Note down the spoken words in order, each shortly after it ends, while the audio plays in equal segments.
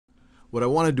What I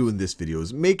want to do in this video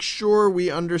is make sure we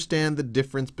understand the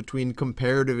difference between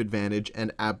comparative advantage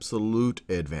and absolute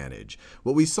advantage.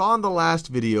 What we saw in the last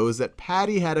video is that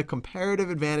Patty had a comparative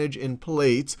advantage in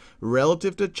plates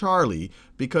relative to Charlie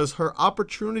because her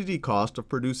opportunity cost of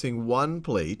producing one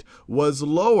plate was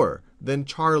lower than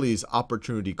Charlie's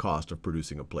opportunity cost of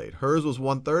producing a plate. Hers was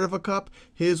 1/3 of a cup,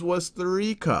 his was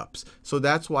 3 cups. So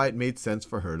that's why it made sense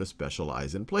for her to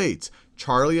specialize in plates.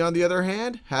 Charlie, on the other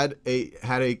hand, had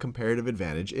a comparative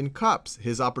advantage in cups.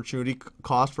 His opportunity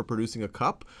cost for producing a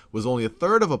cup was only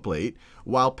 1/3 of a plate,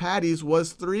 while Patty's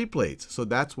was 3 plates. So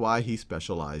that's why he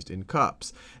specialized in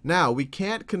cups. Now, we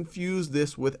can't confuse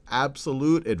this with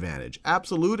absolute advantage.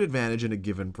 Absolute advantage in a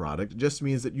given product just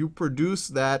means that you produce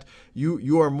that,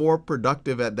 you are more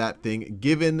productive at that thing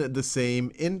given the same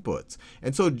inputs.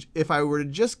 And so if I were to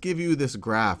just give you this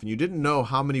graph and you didn't know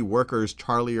how many workers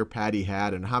Charlie or Patty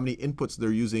had and how many inputs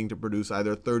they're using to produce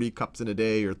either 30 cups in a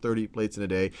day or 30 plates in a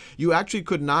day, you actually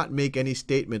could not make any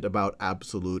statement about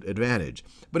absolute advantage.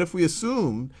 But if we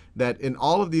assume that in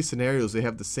all of these scenarios they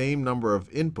have the same number of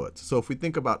inputs, so if we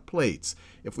think about plates,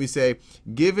 if we say,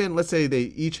 given, let's say they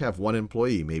each have one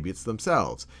employee, maybe it's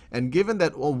themselves, and given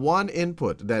that one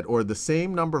input, or the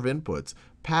same number of inputs,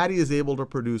 Patty is able to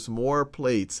produce more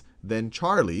plates than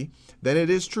Charlie, then it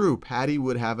is true Patty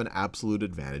would have an absolute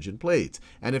advantage in plates.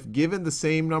 And if given the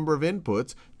same number of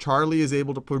inputs, Charlie is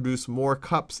able to produce more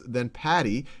cups than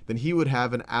Patty, then he would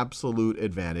have an absolute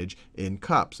advantage in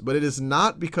cups. But it is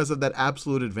not because of that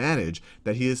absolute advantage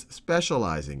that he is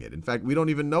specializing it. In fact, we don't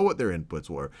even know what their inputs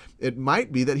were. It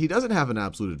might be that he doesn't have an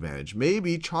absolute advantage.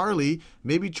 Maybe Charlie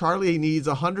needs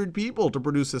 100 people to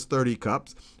produce his 30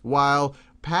 cups, while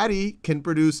Patty can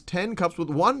produce 10 cups with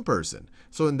one person.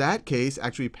 So in that case,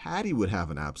 actually, Patty would have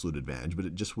an absolute advantage, but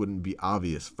it just wouldn't be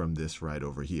obvious from this right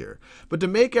over here. But to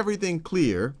make everything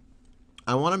clear,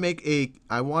 I want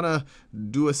to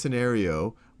do a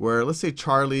scenario where, let's say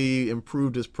Charlie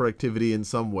improved his productivity in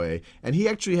some way, and he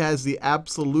actually has the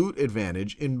absolute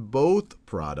advantage in both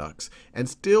products, and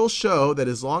still show that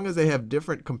as long as they have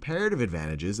different comparative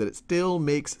advantages, that it still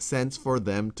makes sense for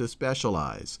them to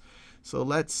specialize. So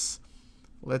let's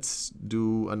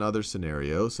do another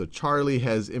scenario. So Charlie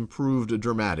has improved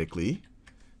dramatically.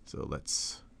 So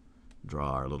let's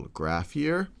draw our little graph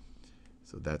here.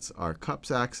 So that's our cups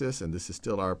axis, and this is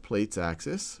still our plates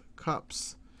axis.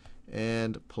 Cups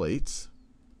and plates.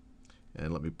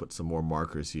 And let me put some more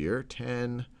markers here.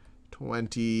 10,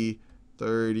 20,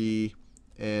 30,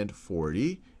 and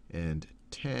 40. And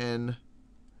 10,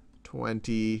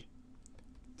 20,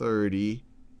 30,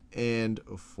 and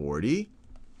 40.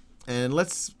 And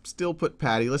let's still put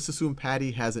Patty. Let's assume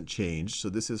Patty hasn't changed. So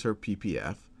this is her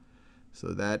PPF.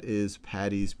 So that is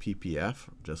Patty's PPF,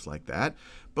 just like that.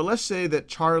 But let's say that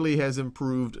Charlie has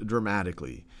improved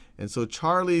dramatically. And so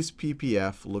Charlie's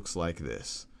PPF looks like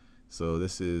this. So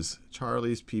this is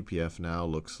Charlie's PPF now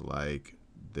looks like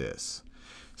this.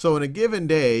 So in a given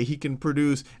day, he can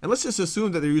produce, and let's just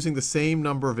assume that they're using the same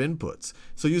number of inputs.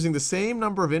 So using the same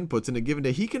number of inputs in a given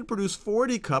day, he can produce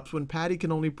 40 cups when Patty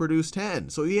can only produce 10.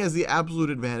 So he has the absolute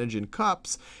advantage in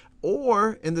cups.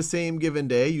 Or in the same given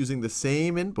day, using the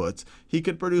same inputs, he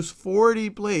could produce 40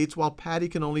 plates while Patty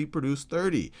can only produce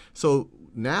 30. So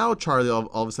now Charlie all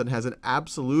of a sudden has an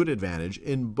absolute advantage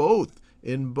in both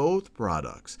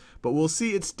products. But we'll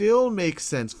see it still makes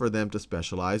sense for them to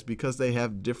specialize because they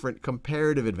have different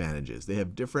comparative advantages. They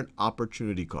have different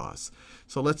opportunity costs.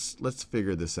 So let's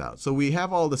figure this out. So we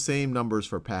have all the same numbers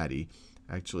for Patty.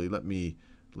 Actually, let me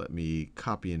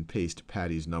copy and paste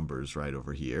Patty's numbers right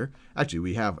over here. Actually,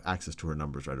 we have access to her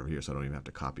numbers right over here, so I don't even have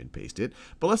to copy and paste it.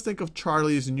 But let's think of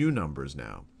Charlie's new numbers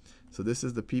now. So this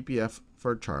is the PPF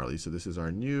for Charlie. So this is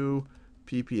our new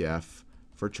PPF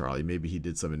for Charlie. Maybe he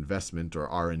did some investment or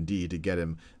R&D to get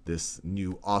him this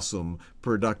new awesome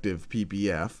productive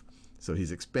PPF. So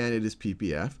he's expanded his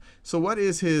PPF. So what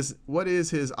is his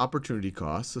opportunity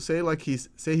cost? So say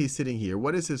he's sitting here.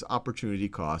 What is his opportunity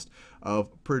cost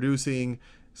of producing?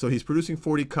 So he's producing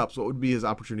 40 cups. What would be his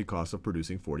opportunity cost of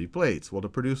producing 40 plates? Well, to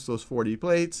produce those 40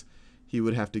 plates, he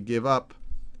would have to give up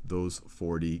those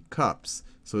 40 cups.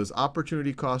 So his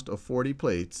opportunity cost of 40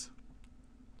 plates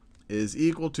is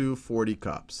equal to 40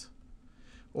 cups.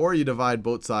 Or you divide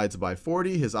both sides by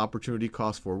 40. His opportunity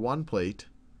cost for one plate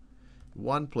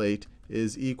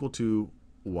is equal to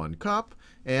 1 cup.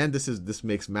 And this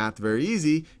makes math very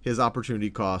easy. His opportunity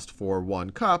cost for 1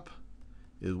 cup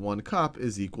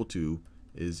is equal to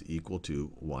is equal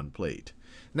to 1 plate.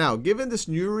 Now, given this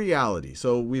new reality,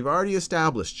 so we've already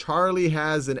established Charlie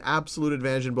has an absolute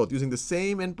advantage in both. Using the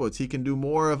same inputs, he can do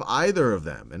more of either of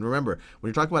them. And remember, when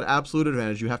you're talking about absolute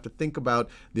advantage, you have to think about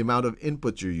the amount of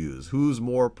inputs you use. Who's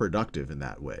more productive in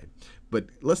that way? But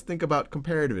let's think about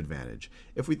comparative advantage.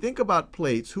 If we think about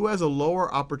plates, who has a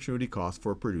lower opportunity cost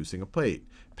for producing a plate?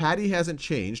 Patty hasn't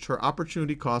changed. Her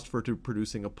opportunity cost for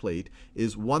producing a plate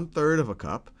is 1/3 of a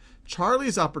cup.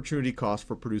 Charlie's opportunity cost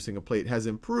for producing a plate has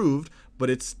improved, but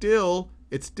it's still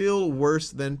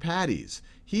worse than Patty's.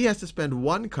 He has to spend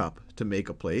 1 cup to make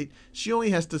a plate. She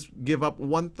only has to give up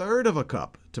 1/3 of a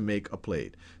cup to make a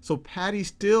plate. So Patty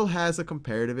still has a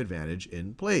comparative advantage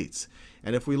in plates.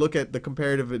 And if we look at the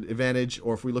comparative advantage,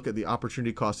 or if we look at the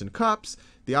opportunity cost in cups,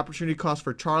 the opportunity cost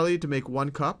for Charlie to make 1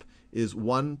 cup is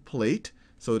 1 plate.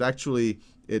 So it's actually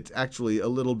a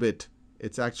little bit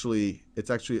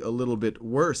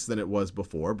worse than it was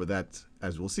before, but that's,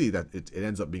 as we'll see, that it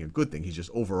ends up being a good thing. He's just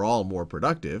overall more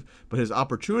productive. But his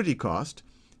opportunity cost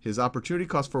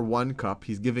for 1 cup,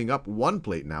 he's giving up 1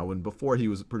 plate now, when before he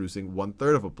was producing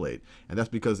 1/3 of a plate. And that's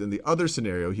because in the other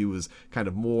scenario, he was kind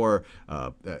of more,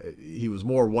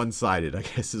 more one-sided, I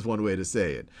guess is one way to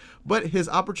say it. But his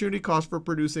opportunity cost for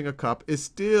producing a cup is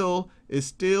still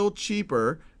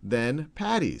cheaper than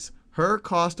Patty's. Her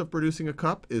cost of producing a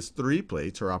cup is 3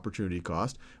 plates, her opportunity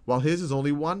cost, while his is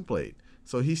only 1 plate.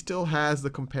 So he still has the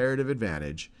comparative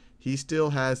advantage. He still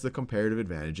has the comparative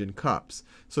advantage in cups.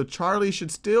 So Charlie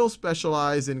should still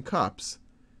specialize in cups.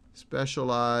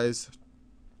 Specialize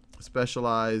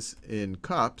in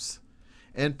cups.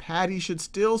 And Patty should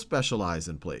still specialize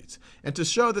in plates. And to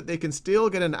show that they can still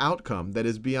get an outcome that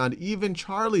is beyond even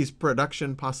Charlie's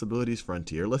production possibilities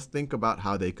frontier, let's think about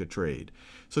how they could trade.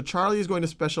 So Charlie is going to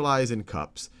specialize in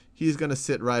cups. He's going to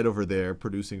sit right over there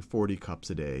producing 40 cups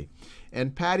a day.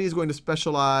 And Patty is going to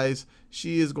specialize.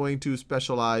 She is going to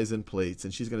specialize in plates.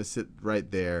 And she's going to sit right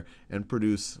there and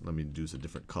produce, let me use a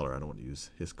different color. I don't want to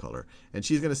use his color. And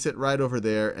she's going to sit right over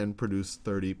there and produce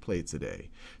 30 plates a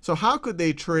day. So how could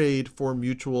they trade for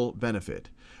mutual benefit?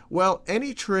 Well,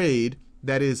 any trade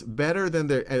that is better than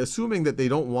their, and assuming that they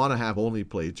don't want to have only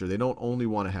plates or they don't only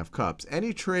want to have cups,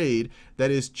 any trade that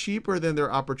is cheaper than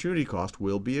their opportunity cost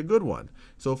will be a good one.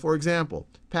 So for example,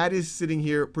 Patty's sitting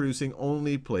here producing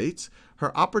only plates.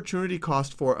 Her opportunity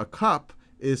cost for a cup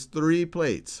is 3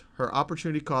 plates. Her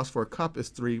opportunity cost for a cup is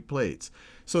 3 plates.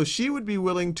 So she would be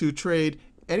willing to trade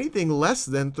anything less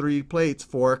than 3 plates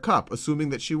for a cup, assuming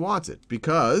that she wants it.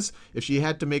 Because if she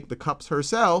had to make the cups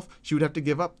herself, she would have to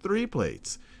give up 3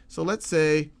 plates. So let's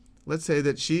say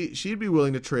that she'd be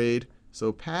willing to trade.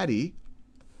 So Patty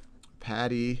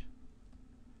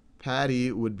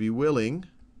would be willing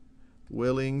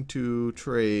to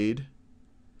trade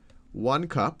 1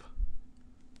 cup.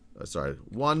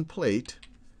 1 plate.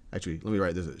 Actually, let me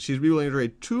write this. She'd be willing to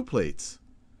trade 2 plates.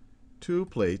 2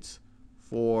 plates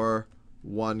for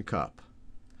 1 cup.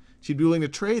 She'd be willing to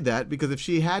trade that because if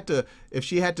she had to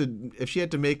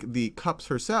make the cups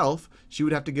herself, she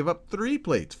would have to give up 3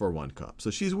 plates for 1 cup.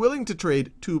 So she's willing to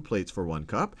trade 2 plates for 1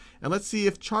 cup. And let's see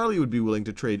if Charlie would be willing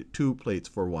to trade 2 plates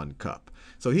for 1 cup.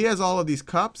 So he has all of these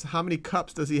cups. How many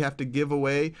cups does he have to give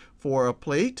away for a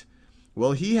plate?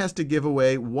 Well, he has to give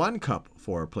away 1 cup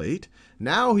for a plate.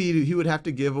 Now he would have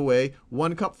to give away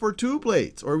 1 cup for 2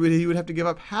 plates, or he would have to give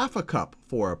up half a cup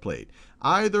for a plate.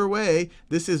 Either way,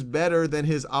 this is better than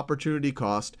his opportunity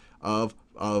cost of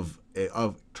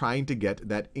trying to get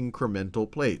that incremental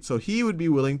plate. So he would be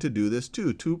willing to do this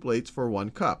too, 2 plates for 1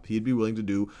 cup. He'd be willing to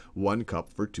do 1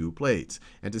 cup for 2 plates.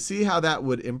 And to see how that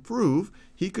would improve,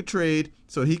 he could trade,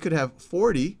 so he could have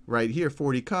 40 right here,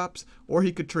 40 cups, or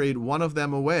he could trade one of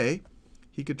them away.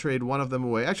 He could trade one of them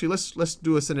away. Actually, let's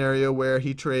do a scenario where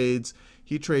he trades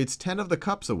 10 of the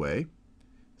cups away.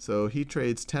 So he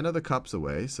trades 10 of the cups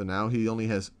away. So now he only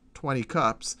has 20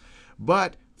 cups.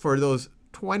 But for those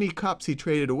 20 cups he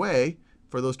traded away,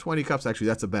 for those 20 cups, actually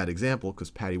that's a bad example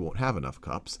because Patty won't have enough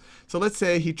cups. So let's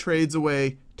say he trades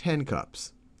away 10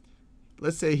 cups.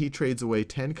 Let's say he trades away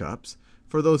 10 cups.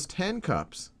 For those 10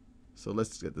 cups, so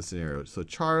let's get the scenario. So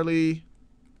Charlie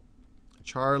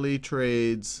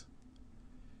trades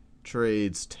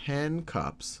 10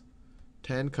 cups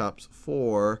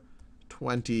for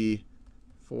 20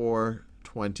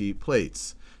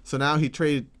 plates. So now he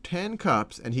traded 10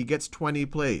 cups and he gets 20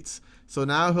 plates. So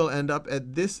now he'll end up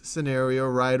at this scenario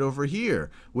right over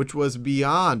here, which was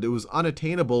beyond, it was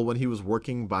unattainable when he was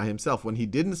working by himself, when he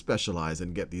didn't specialize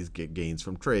and get these gains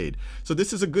from trade. So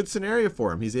this is a good scenario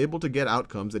for him. He's able to get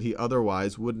outcomes that he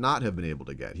otherwise would not have been able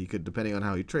to get. He could, depending on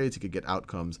how he trades, he could get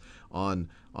outcomes on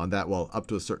that, well, up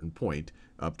to a certain point,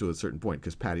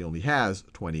 because Patty only has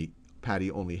 20 Patty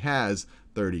only has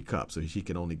 30 cups, so he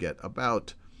can only get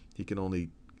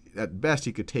at best,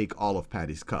 he could take all of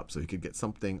Patty's cups, so he could get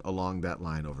something along that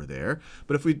line over there.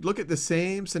 But if we look at the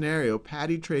same scenario,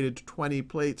 Patty traded 20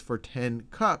 plates for 10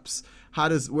 cups.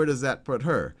 Where does that put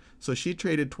her? So she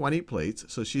traded 20 plates,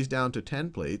 so she's down to 10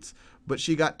 plates, but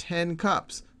she got 10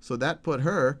 cups, so that put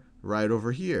her right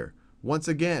over here. Once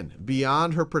again,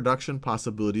 beyond her production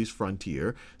possibilities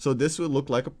frontier, so this would look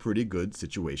like a pretty good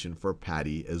situation for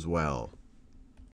Patty as well.